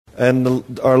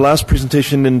And our last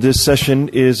presentation in this session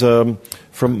is from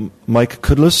Myke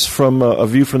Kudlas from A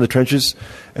View from the Trenches,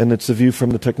 and it's a view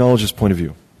from the technologist point of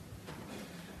view.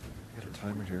 I got a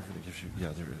timer here if it gives you. Yeah,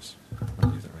 there is. I'll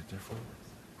leave that right there for you.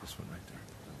 This one right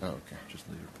there. Oh, okay. Just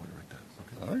leave your pointer right there.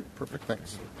 Okay. All right, perfect.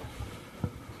 Thanks.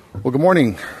 Well, good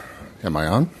morning. Am I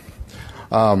on?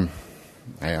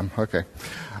 I am. Okay.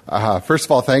 First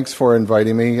of all, thanks for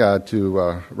inviting me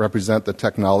to represent the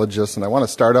Technologists. And I want to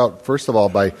start out, first of all,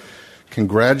 by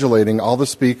congratulating all the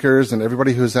speakers and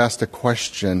everybody who's asked a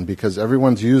question, because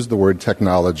everyone's used the word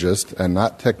technologist and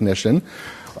not technician.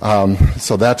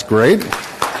 So that's great.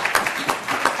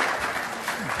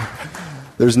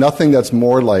 There's nothing that's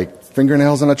more like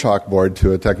fingernails on a chalkboard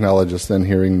to a technologist than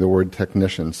hearing the word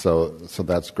technician. So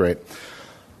that's great.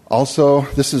 Also,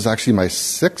 this is actually my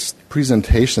 6th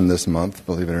presentation this month,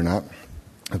 believe it or not.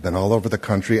 I've been all over the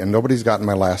country, and nobody's gotten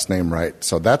my last name right.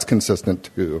 So that's consistent,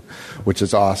 too, which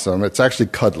is awesome. It's actually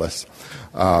Kudlas.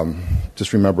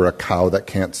 Just remember a cow that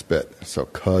can't spit. So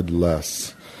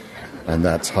Kudlas. And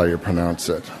that's how you pronounce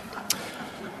it.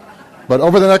 But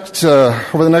over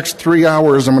the next 3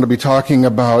 hours, I'm going to be talking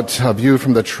about A View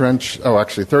from the Trench. Oh,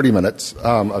 actually, 30 minutes.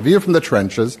 A View from the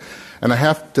Trenches. And I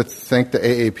have to thank the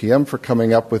AAPM for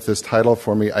coming up with this title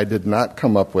for me. I did not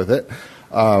come up with it.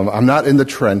 I'm not in the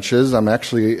trenches. I'm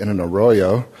actually in an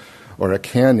arroyo or a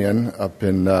canyon up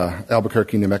in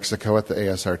Albuquerque, New Mexico at the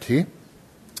ASRT.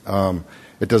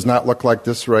 It does not look like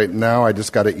this right now. I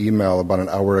just got an email about an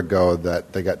hour ago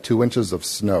that they got 2 inches of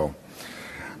snow.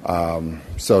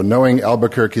 So knowing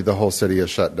Albuquerque, the whole city is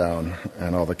shut down,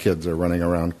 and all the kids are running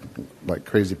around like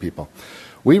crazy people.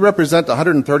 We represent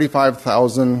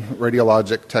 135,000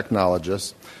 radiologic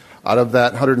technologists. Out of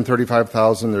that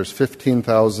 135,000, there's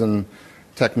 15,000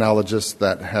 technologists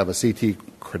that have a CT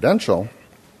credential,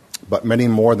 but many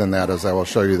more than that, as I will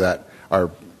show you, that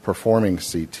are performing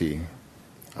CT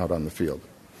out on the field.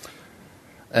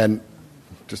 And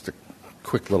just a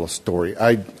quick little story.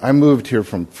 I moved here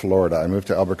from Florida. I moved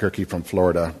to Albuquerque from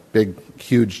Florida. Big,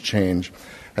 huge change.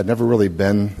 I'd never really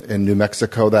been in New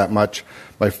Mexico that much.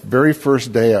 My very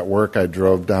first day at work, I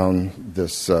drove down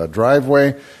this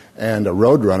driveway, and a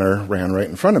roadrunner ran right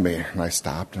in front of me. And I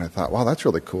stopped, and I thought, wow, that's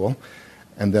really cool.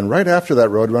 And then right after that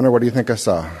roadrunner, what do you think I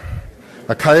saw?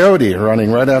 A coyote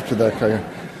running right after that coyote.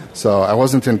 So I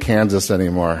wasn't in Kansas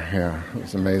anymore. Yeah, it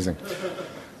was amazing.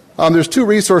 There's 2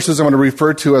 resources I'm going to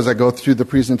refer to as I go through the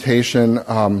presentation.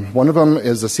 One of them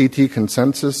is a CT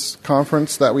consensus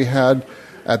conference that we had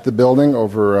at the building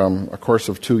over a course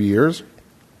of 2 years.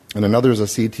 And another is a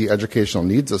CT educational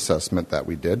needs assessment that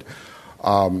we did.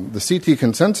 The CT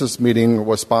consensus meeting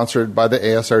was sponsored by the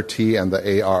ASRT and the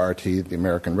ARRT, the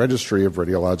American Registry of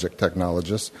Radiologic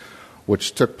Technologists,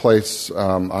 which took place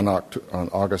on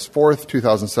August 4th,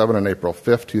 2007 and April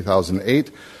 5th,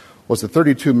 2008. Was a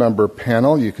 32-member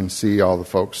panel. You can see all the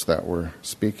folks that were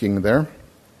speaking there.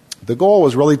 The goal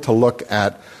was really to look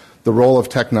at the role of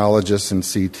technologists in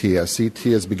CT. As CT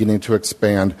is beginning to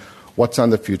expand, what's on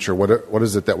the future? What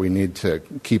is it that we need to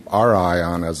keep our eye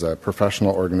on as a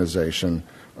professional organization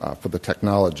for the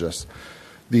technologists?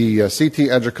 The CT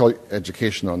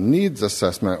Educational Needs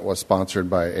Assessment was sponsored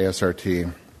by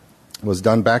ASRT, was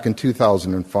done back in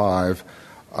 2005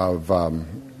 of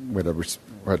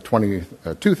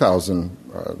 2,000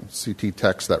 CT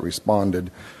techs that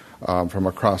responded from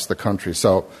across the country.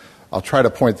 So I'll try to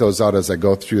point those out as I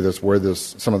go through this, where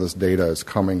some of this data is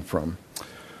coming from.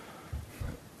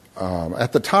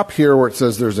 At the top here where it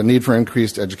says there's a need for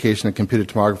increased education in computed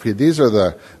tomography, these are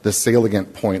the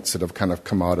salient points that have kind of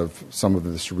come out of some of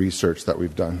this research that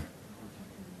we've done.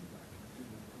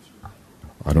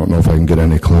 I don't know if I can get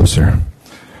any closer.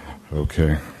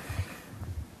 Okay.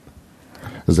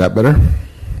 Is that better?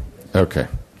 Okay.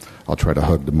 I'll try to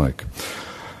hug the mic.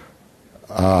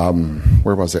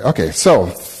 Where was I? Okay, so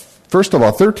first of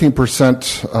all,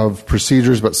 13% of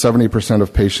procedures, but 70%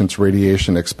 of patients'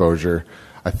 radiation exposure.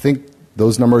 I think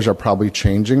those numbers are probably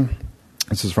changing.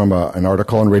 This is from an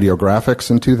article in Radiographics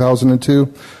in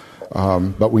 2002.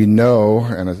 But we know,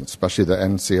 and especially the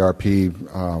NCRP,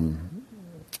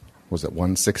 was it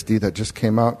 160 that just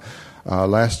came out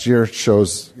last year,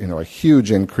 shows a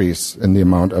huge increase in the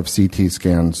amount of CT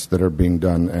scans that are being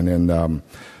done and in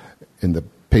the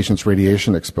patient's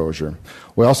radiation exposure.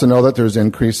 We also know that there's an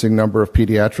increasing number of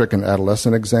pediatric and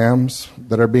adolescent exams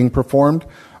that are being performed.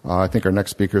 I think our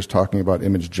next speaker is talking about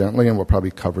Image Gently, and we'll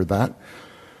probably cover that.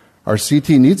 Our CT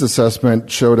needs assessment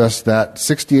showed us that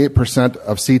 68%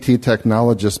 of CT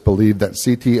technologists believe that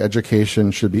CT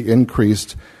education should be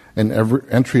increased in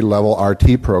entry-level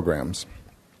RT programs.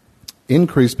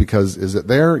 Increased because, is it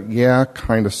there? Yeah,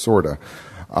 kind of, sort of.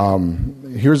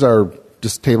 Here's our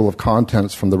just table of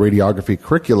contents from the radiography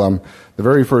curriculum, the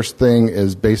very first thing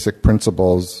is basic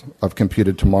principles of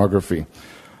computed tomography.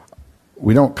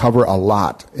 We don't cover a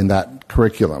lot in that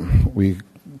curriculum. We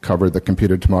cover the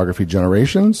computed tomography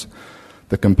generations,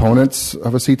 the components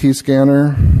of a CT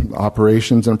scanner,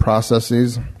 operations and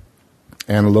processes,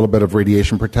 and a little bit of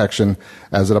radiation protection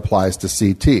as it applies to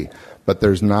CT. But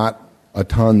there's not a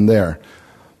ton there.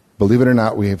 Believe it or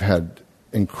not, we have had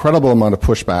incredible amount of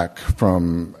pushback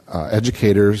from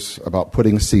educators about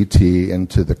putting CT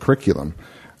into the curriculum.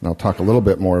 And I'll talk a little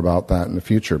bit more about that in the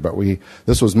future. But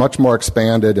this was much more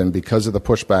expanded, and because of the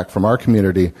pushback from our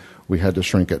community, we had to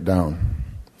shrink it down.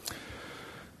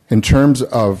 In terms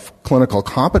of clinical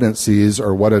competencies,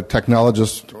 or what a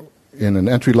technologist in an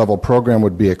entry-level program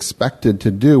would be expected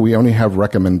to do, we only have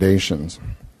recommendations.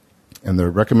 And the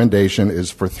recommendation is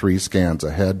for 3 scans: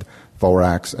 a head,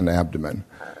 thorax, and abdomen.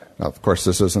 Now, of course,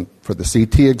 this isn't for the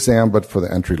CT exam, but for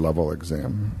the entry-level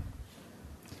exam.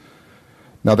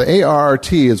 Now, the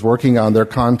ARRT is working on their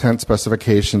content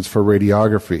specifications for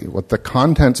radiography. What the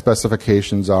content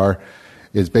specifications are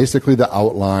is basically the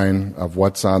outline of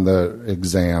what's on the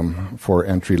exam for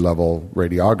entry-level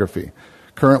radiography.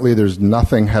 Currently, there's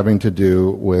nothing having to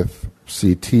do with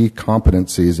CT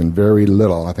competencies, and very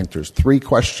little. I think there's 3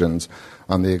 questions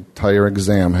on the entire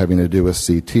exam having to do with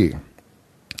CT.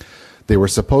 They were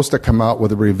supposed to come out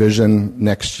with a revision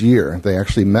next year. They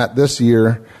actually met this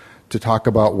year to talk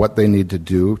about what they need to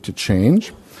do to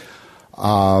change.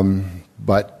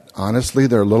 But honestly,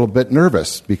 they're a little bit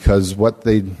nervous, because what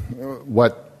the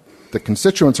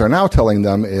constituents are now telling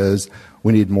them is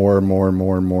we need more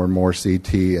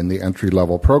CT in the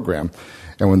entry-level program.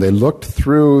 And when they looked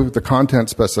through the content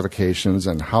specifications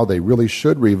and how they really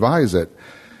should revise it,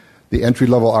 the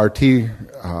entry-level RT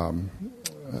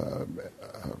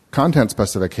content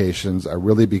specifications are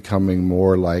really becoming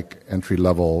more like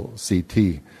entry-level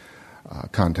CT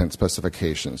content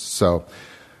specifications. So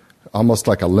almost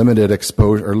like a limited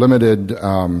exposure, or limited,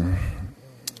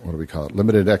 what do we call it,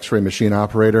 limited X-ray machine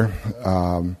operator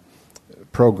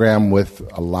program with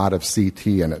a lot of CT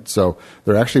in it. So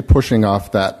they're actually pushing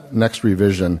off that next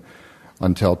revision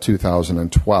until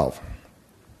 2012.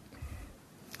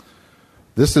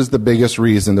 This is the biggest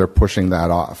reason they're pushing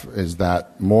that off, is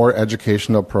that more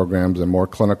educational programs and more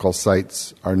clinical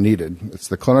sites are needed. It's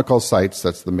the clinical sites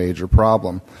that's the major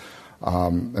problem.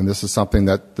 And this is something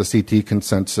that the CT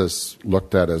consensus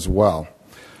looked at as well.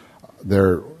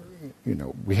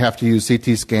 We have to use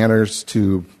CT scanners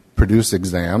to produce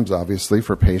exams, obviously,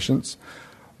 for patients.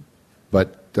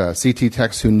 But CT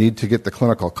techs who need to get the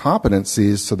clinical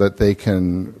competencies so that they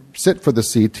can sit for the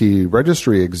CT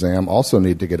registry exam also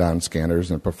need to get on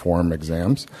scanners and perform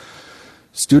exams.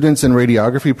 Students in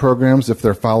radiography programs, if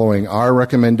they're following our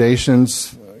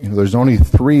recommendations, there's only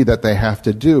 3 that they have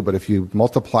to do, but if you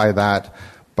multiply that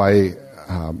by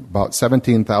about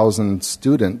 17,000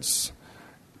 students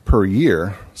per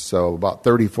year, so about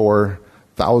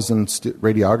 34,000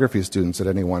 radiography students at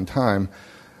any one time,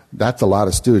 that's a lot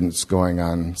of students going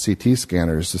on CT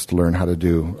scanners just to learn how to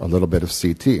do a little bit of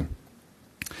CT.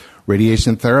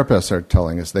 Radiation therapists are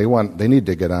telling us they need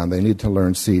to get on, they need to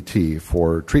learn CT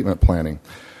for treatment planning.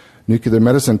 Nuclear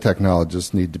medicine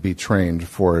technologists need to be trained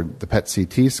for the PET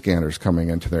CT scanners coming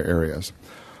into their areas.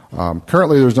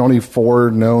 Currently, there's only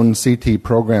 4 known CT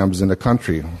programs in the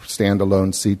country,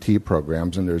 standalone CT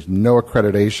programs, and there's no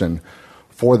accreditation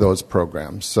for those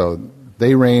programs. So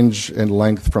they range in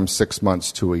length from 6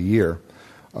 months to a year,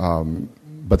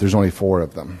 but there's only 4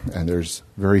 of them, and there's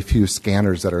very few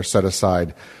scanners that are set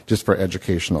aside just for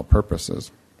educational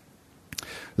purposes.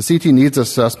 The CT needs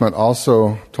assessment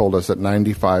also told us that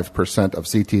 95% of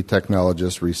CT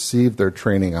technologists received their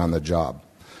training on the job.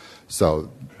 So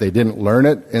they didn't learn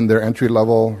it in their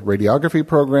entry-level radiography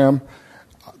program.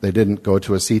 They didn't go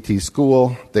to a CT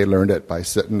school. They learned it by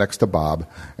sitting next to Bob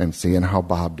and seeing how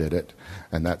Bob did it,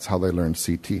 and that's how they learned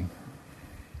CT.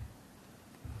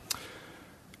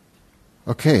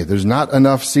 Okay, there's not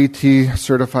enough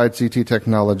certified CT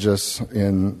technologists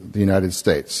in the United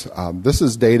States. This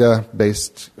is data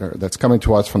that's coming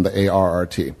to us from the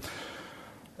ARRT.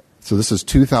 So this is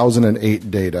 2008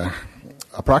 data.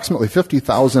 Approximately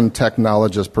 50,000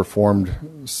 technologists performed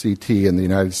CT in the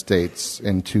United States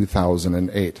in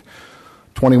 2008.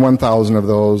 21,000 of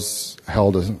those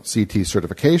held a CT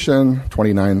certification,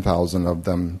 29,000 of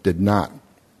them did not.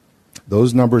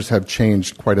 Those numbers have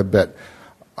changed quite a bit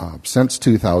since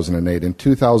 2008. In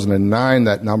 2009,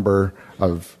 that number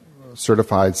of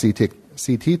certified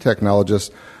CT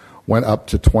technologists went up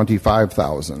to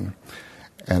 25,000.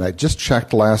 And I just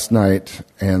checked last night,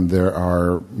 and there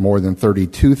are more than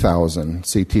 32,000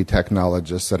 CT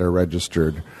technologists that are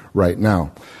registered right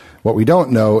now. What we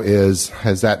don't know is,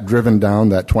 has that driven down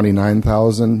that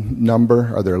 29,000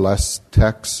 number? Are there less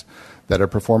techs that are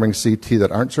performing CT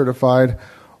that aren't certified?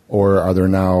 Or are there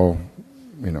now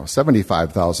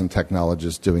 75,000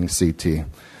 technologists doing CT,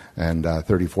 and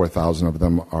 34,000 of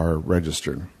them are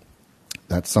registered?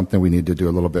 That's something we need to do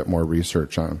a little bit more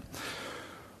research on.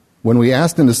 When we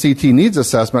asked in the CT needs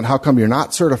assessment, how come you're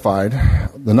not certified,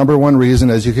 the number one reason,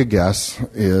 as you could guess,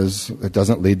 is it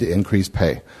doesn't lead to increased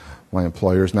pay. My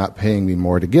employer's not paying me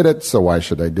more to get it, so why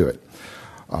should I do it?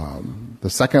 The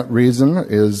second reason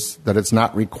is that it's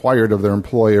not required of their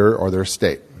employer or their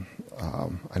state.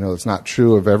 I know it's not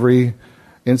true of every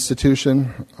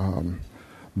institution,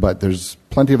 but there's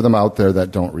plenty of them out there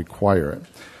that don't require it.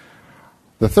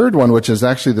 The third one, which is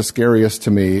actually the scariest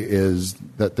to me, is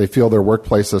that they feel their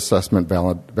workplace assessment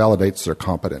validates their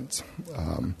competence.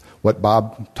 What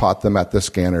Bob taught them at the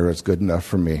scanner is good enough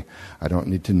for me. I don't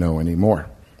need to know any more.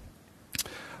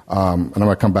 And I'm going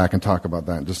to come back and talk about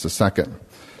that in just a second.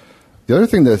 The other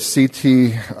thing the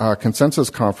CT Consensus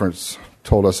Conference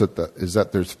told us is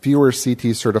that there's fewer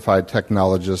CT certified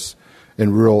technologists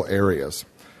in rural areas.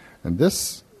 And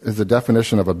this is the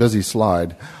definition of a busy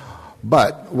slide.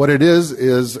 But what it is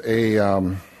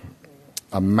a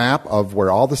map of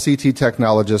where all the CT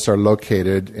technologists are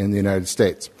located in the United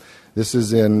States. This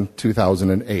is in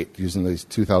 2008, using these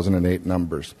 2008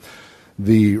 numbers.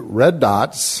 The red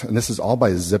dots, and this is all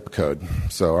by zip code.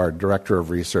 So our director of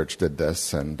research did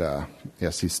this, and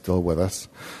yes, he's still with us.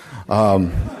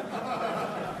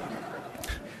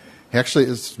 Actually,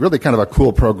 it's really kind of a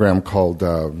cool program called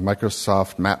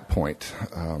Microsoft MapPoint.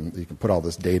 You can put all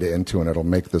this data into, and it'll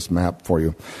make this map for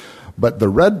you. But the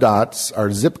red dots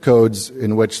are zip codes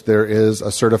in which there is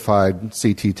a certified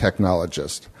CT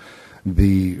technologist.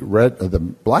 The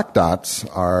black dots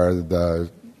are the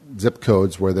zip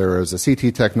codes where there is a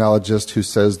CT technologist who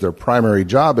says their primary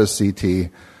job is CT,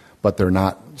 but they're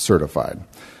not certified.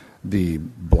 The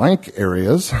blank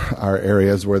areas are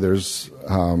areas where there's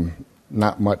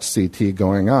not much CT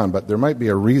going on, but there might be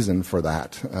a reason for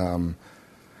that.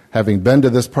 Having been to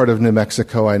this part of New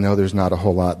Mexico, I know there's not a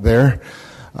whole lot there.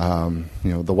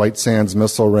 The White Sands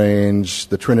Missile Range,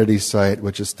 the Trinity site,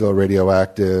 which is still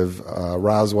radioactive,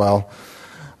 Roswell.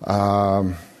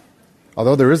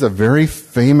 Although there is a very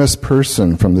famous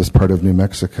person from this part of New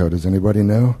Mexico. Does anybody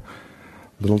know?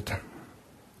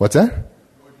 What's that?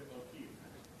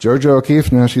 Georgia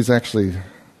O'Keeffe. No, she's actually a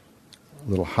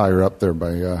little higher up there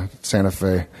by Santa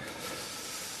Fe.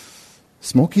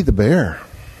 Smokey the Bear.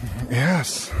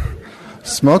 Yes.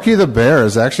 Smokey the Bear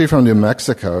is actually from New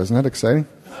Mexico. Isn't that exciting?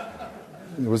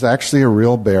 It was actually a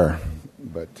real bear.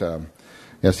 But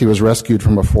yes, he was rescued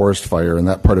from a forest fire in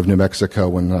that part of New Mexico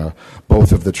when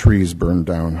both of the trees burned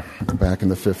down back in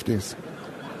the 50s.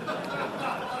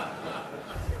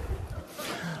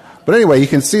 But anyway, you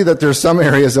can see that there's some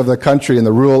areas of the country in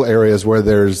the rural areas where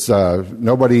there's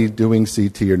nobody doing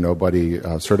CT or nobody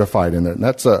certified in it, and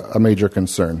that's a major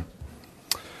concern.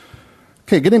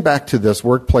 Okay, getting back to this,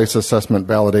 workplace assessment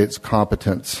validates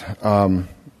competence.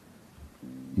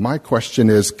 My question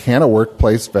is, can a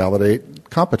workplace validate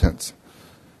competence?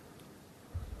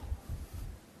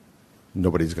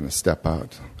 Nobody's going to step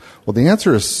out. Well, the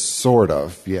answer is sort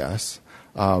of, yes.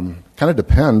 Kind of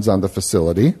depends on the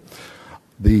facility.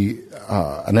 The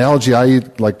analogy I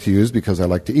like to use, because I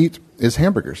like to eat, is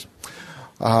hamburgers.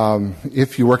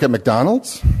 If you work at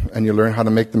McDonald's and you learn how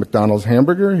to make the McDonald's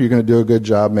hamburger, you're going to do a good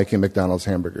job making McDonald's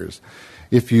hamburgers.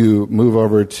 If you move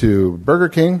over to Burger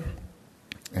King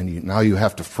and now you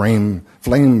have to flame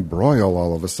broil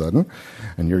all of a sudden,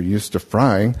 and you're used to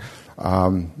frying,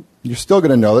 you're still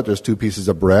going to know that there's 2 pieces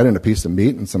of bread and a piece of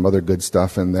meat and some other good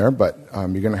stuff in there, but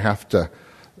you're going to have to.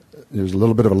 There's a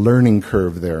little bit of a learning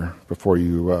curve there before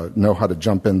you know how to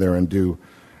jump in there and do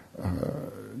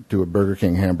a Burger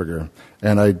King hamburger.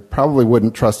 And I probably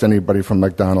wouldn't trust anybody from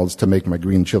McDonald's to make my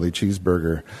green chili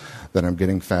cheeseburger that I'm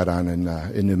getting fat on in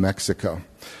New Mexico.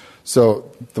 So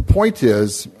the point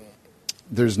is,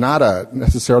 there's not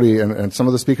necessarily, and some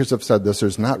of the speakers have said this,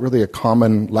 there's not really a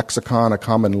common lexicon, a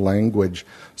common language.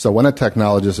 So when a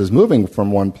technologist is moving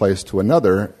from one place to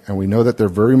another, and we know that they're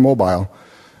very mobile,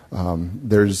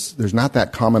 there's not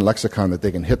that common lexicon that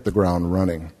they can hit the ground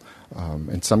running.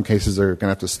 In some cases, they're going to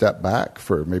have to step back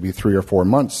for maybe 3 or 4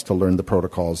 months to learn the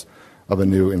protocols of a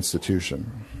new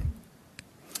institution.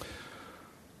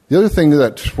 The other thing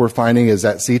that we're finding is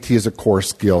that CT is a core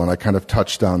skill, and I kind of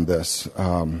touched on this.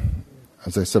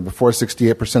 As I said before,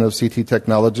 68% of CT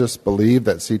technologists believe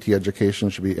that CT education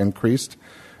should be increased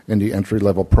in the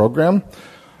entry-level program.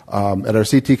 At our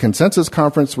CT Consensus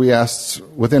Conference, we asked,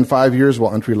 within 5 years,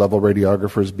 will entry-level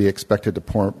radiographers be expected to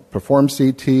perform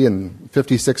CT? And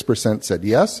 56% said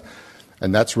yes.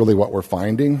 And that's really what we're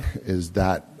finding, is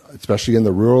that, especially in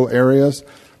the rural areas,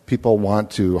 people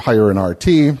want to hire an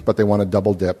RT, but they want to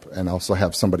double dip and also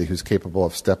have somebody who's capable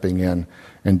of stepping in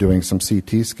and doing some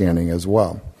CT scanning as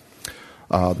well.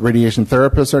 Radiation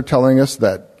therapists are telling us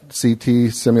that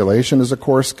CT simulation is a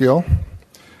core skill.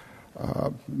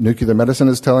 Nuclear medicine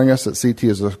is telling us that CT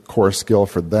is a core skill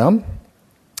for them.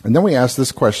 And then we asked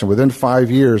this question: within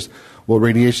 5 years, will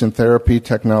radiation therapy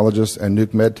technologists and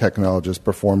nuke med technologists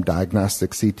perform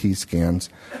diagnostic CT scans?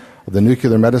 Of the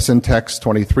nuclear medicine techs,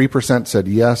 23% said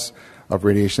yes. Of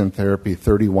radiation therapy,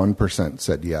 31%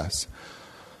 said yes.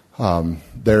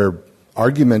 Their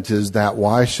argument is that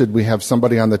why should we have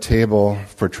somebody on the table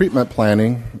for treatment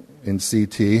planning in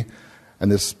CT,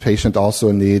 and this patient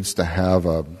also needs to have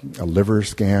a liver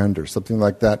scanned or something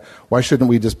like that? Why shouldn't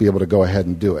we just be able to go ahead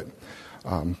and do it?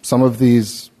 Some of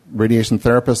these radiation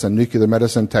therapists and nuclear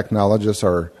medicine technologists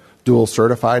are dual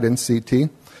certified in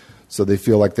CT, so they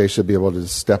feel like they should be able to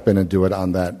step in and do it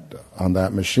on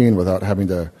that machine without having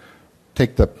to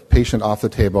take the patient off the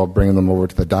table, bring them over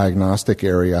to the diagnostic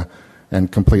area, and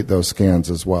complete those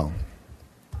scans as well.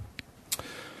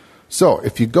 So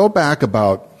if you go back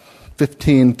about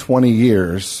 15, 20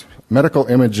 years, medical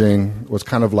imaging was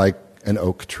kind of like an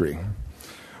oak tree,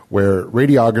 where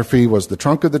radiography was the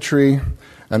trunk of the tree,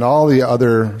 and all the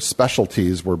other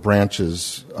specialties were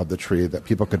branches of the tree that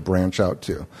people could branch out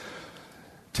to.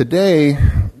 Today,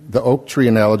 the oak tree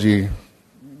analogy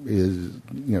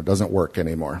doesn't work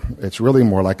anymore. It's really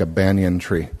more like a banyan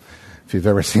tree, if you've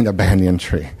ever seen a banyan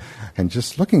tree. And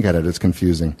just looking at it is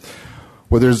confusing.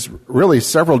 Well, there's really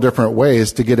several different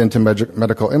ways to get into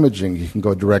medical imaging. You can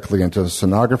go directly into a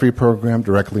sonography program,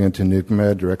 directly into nuke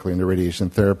med, directly into radiation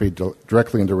therapy,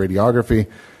 directly into radiography.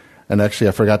 And actually,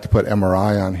 I forgot to put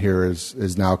MRI on here,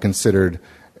 is now considered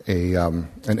an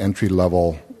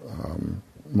entry-level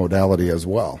modality as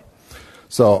well.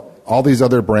 So all these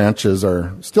other branches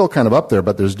are still kind of up there,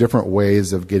 but there's different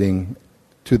ways of getting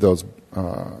to those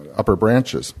upper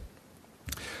branches.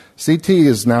 CT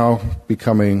is now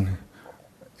becoming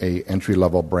a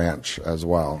entry-level branch as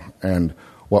well. And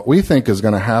what we think is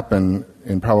going to happen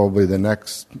in probably the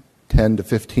next 10 to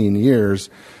 15 years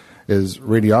is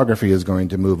radiography is going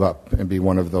to move up and be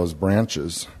one of those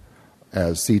branches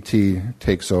as CT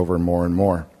takes over more and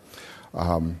more.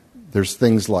 There's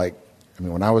things like,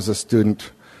 when I was a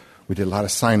student, we did a lot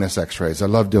of sinus x-rays. I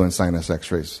love doing sinus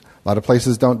x-rays. A lot of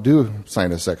places don't do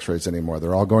sinus x-rays anymore.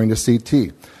 They're all going to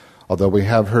CT. Although we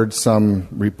have heard some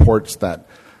reports that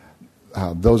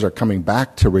those are coming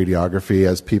back to radiography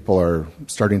as people are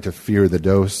starting to fear the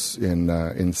dose in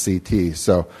CT.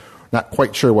 So not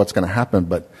quite sure what's going to happen,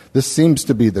 but this seems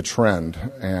to be the trend.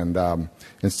 And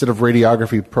instead of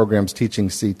radiography programs teaching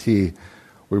CT,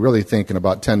 we really think in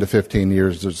about 10 to 15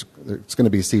 years it's going to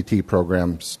be CT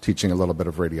programs teaching a little bit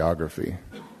of radiography.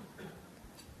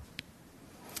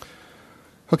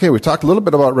 Okay, we talked a little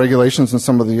bit about regulations in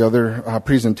some of the other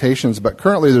presentations, but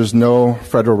currently there's no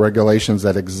federal regulations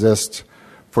that exist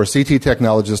for CT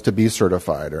technologists to be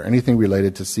certified or anything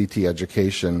related to CT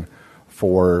education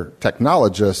for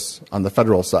technologists on the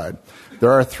federal side.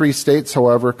 There are 3 states,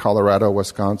 however, Colorado,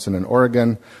 Wisconsin, and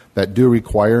Oregon, that do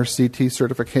require CT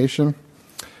certification.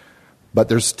 But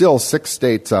there's still 6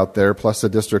 states out there, plus the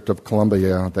District of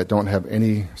Columbia, that don't have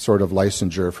any sort of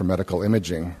licensure for medical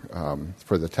imaging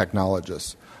for the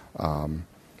technologists.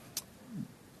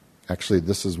 Actually,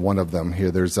 this is one of them here.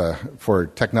 There's for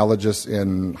technologists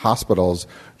in hospitals,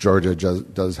 Georgia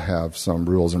does have some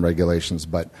rules and regulations,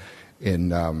 but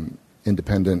in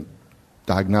independent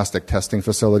diagnostic testing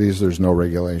facilities, there's no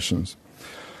regulations.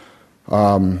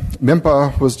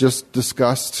 MIMPA was just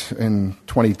discussed in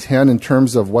 2010 in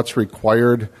terms of what's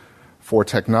required for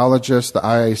technologists. The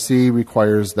IAC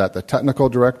requires that the technical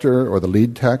director or the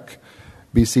lead tech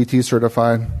be CT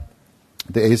certified.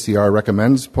 The ACR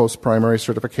recommends post-primary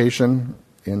certification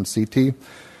in CT,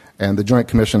 and the Joint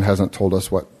Commission hasn't told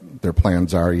us what their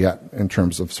plans are yet in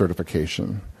terms of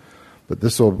certification. But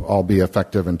this will all be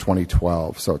effective in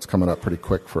 2012, so it's coming up pretty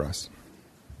quick for us.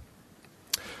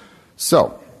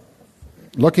 So,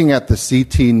 looking at the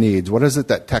CT needs, what is it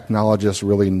that technologists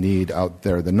really need out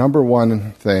there? The number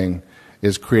one thing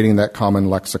is creating that common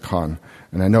lexicon.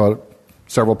 And I know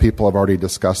several people have already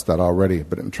discussed that already,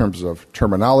 but in terms of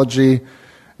terminology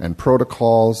and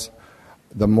protocols,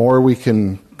 the more we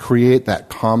can create that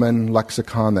common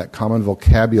lexicon, that common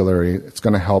vocabulary, it's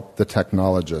going to help the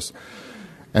technologists.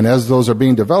 And as those are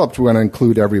being developed, we're going to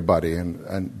include everybody.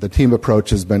 And the team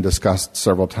approach has been discussed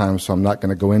several times, so I'm not going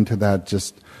to go into that.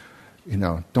 Just,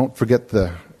 don't forget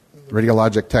the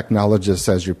radiologic technologists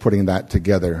as you're putting that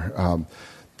together.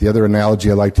 The other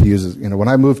analogy I like to use is, when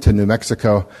I moved to New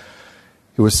Mexico,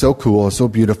 it was so cool, so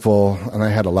beautiful, and I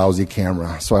had a lousy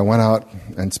camera. So I went out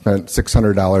and spent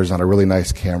 $600 on a really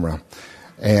nice camera.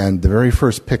 And the very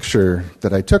first picture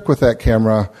that I took with that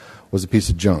camera was a piece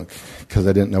of junk because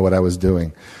I didn't know what I was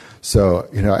doing. So,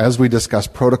 as we discuss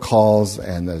protocols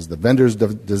and as the vendors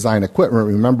design equipment,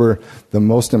 remember the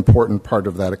most important part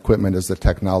of that equipment is the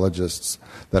technologists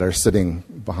that are sitting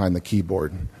behind the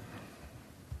keyboard.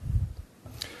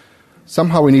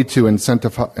 Somehow we need to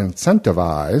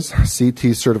incentivize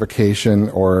CT certification,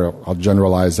 or I'll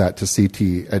generalize that to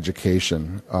CT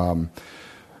education.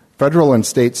 Federal and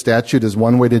state statute is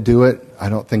one way to do it. I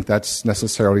don't think that's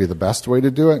necessarily the best way to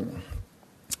do it.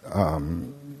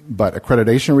 But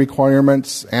accreditation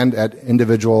requirements and at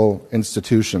individual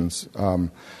institutions.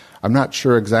 I'm not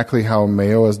sure exactly how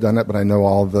Mayo has done it, but I know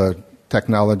all the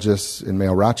technologists in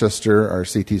Mayo Rochester are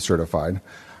CT certified.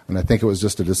 And I think it was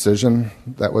just a decision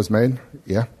that was made.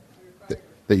 Yeah?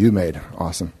 That you made.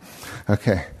 Awesome.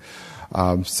 Okay.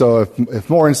 So if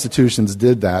more institutions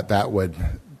did that, that would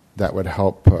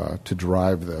help to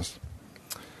drive this.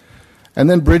 And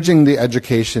then bridging the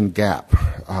education gap.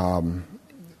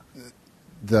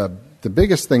 The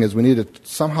biggest thing is we need to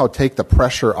somehow take the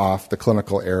pressure off the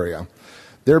clinical area.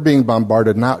 They're being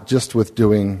bombarded not just with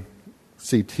doing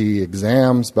CT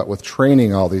exams, but with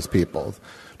training all these people,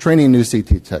 training new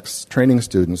CT techs, training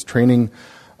students, training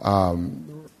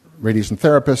radiation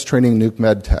therapists, training nuke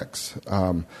med techs.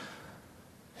 And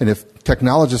if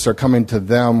technologists are coming to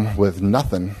them with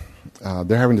nothing,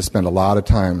 they're having to spend a lot of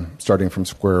time starting from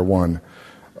square one.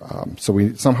 So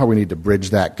we need to bridge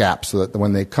that gap so that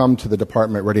when they come to the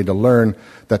department ready to learn,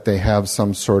 that they have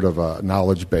some sort of a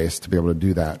knowledge base to be able to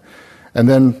do that. And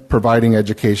then providing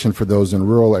education for those in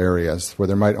rural areas where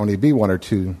there might only be one or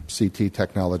two CT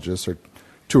technologists or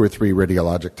two or three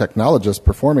radiologic technologists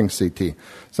performing CT.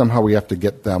 Somehow we have to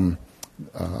get them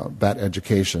that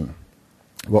education.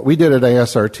 What we did at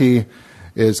ASRT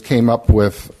is came up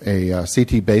with a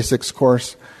CT Basics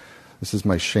course. This is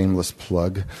my shameless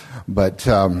plug. But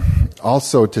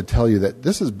also to tell you that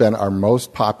this has been our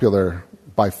most popular,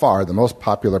 by far, the most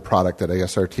popular product that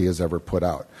ASRT has ever put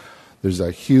out. There's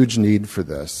a huge need for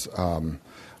this.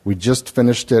 We just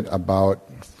finished it about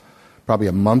probably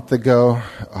a month ago.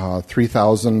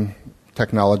 3,000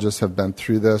 technologists have been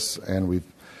through this, and we've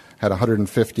had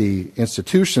 150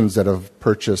 institutions that have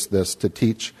purchased this to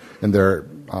teach in their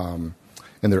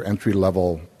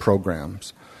entry-level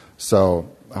programs. So,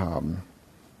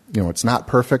 it's not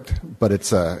perfect, but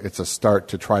it's a start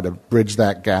to try to bridge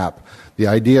that gap. The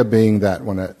idea being that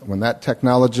when that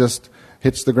technologist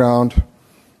hits the ground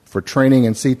for training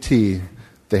in CT,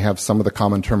 they have some of the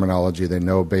common terminology. They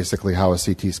know basically how a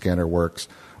CT scanner works,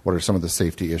 what are some of the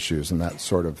safety issues, and that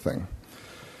sort of thing.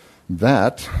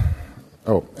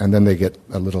 And then they get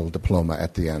a little diploma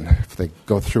at the end if they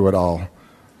go through it all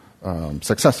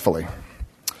successfully.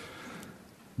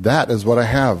 That is what I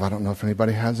have. I don't know if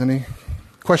anybody has any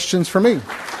questions for me.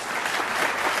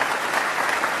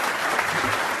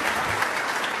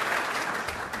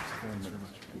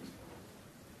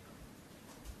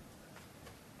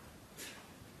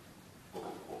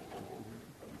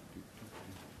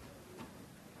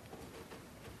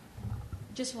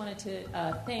 Just wanted to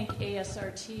thank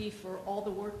ASRT for all the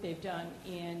work they've done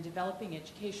in developing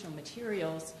educational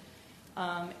materials.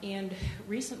 And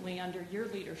recently, under your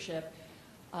leadership,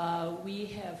 we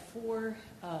have 4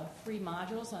 free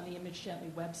modules on the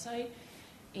Imagenologia website,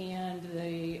 and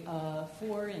the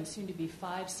 4 and soon to be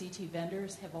 5 CT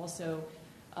vendors have also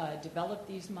developed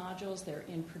these modules. They're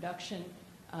in production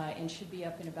and should be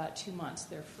up in about 2 months.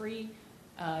 They're free,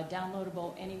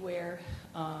 downloadable anywhere,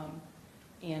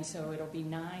 and so it'll be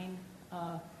 9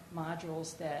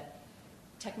 modules that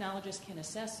technologists can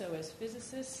assess. So as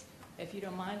physicists, if you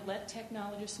don't mind, let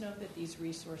technologists know that these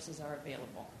resources are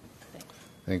available.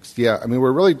 Thanks. Yeah,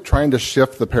 we're really trying to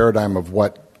shift the paradigm of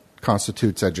what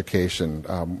constitutes education.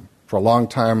 For a long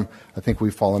time, I think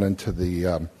we've fallen into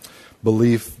the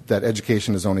belief that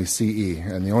education is only CE,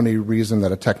 and the only reason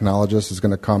that a technologist is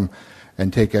going to come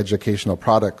and take educational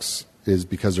products is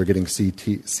because they're getting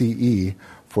CE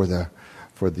for the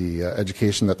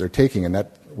education that they're taking, and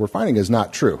that we're finding is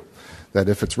not true. That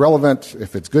if it's relevant,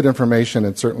 if it's good information,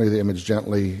 and certainly the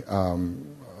Imagenologia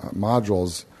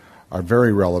modules are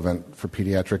very relevant for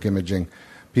pediatric imaging,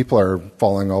 people are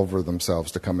falling over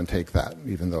themselves to come and take that,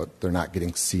 even though they're not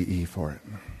getting CE for it.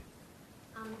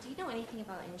 Do you know anything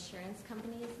about insurance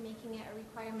companies making it a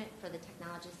requirement? requirement for the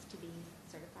technologists to be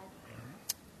certified?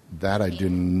 That I do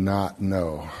not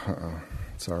know.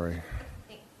 Sorry.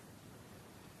 Thanks.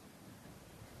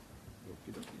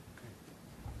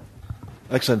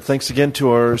 Excellent. Thanks again to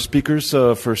our speakers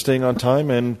for staying on time,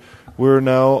 and we're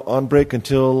now on break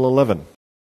until 11.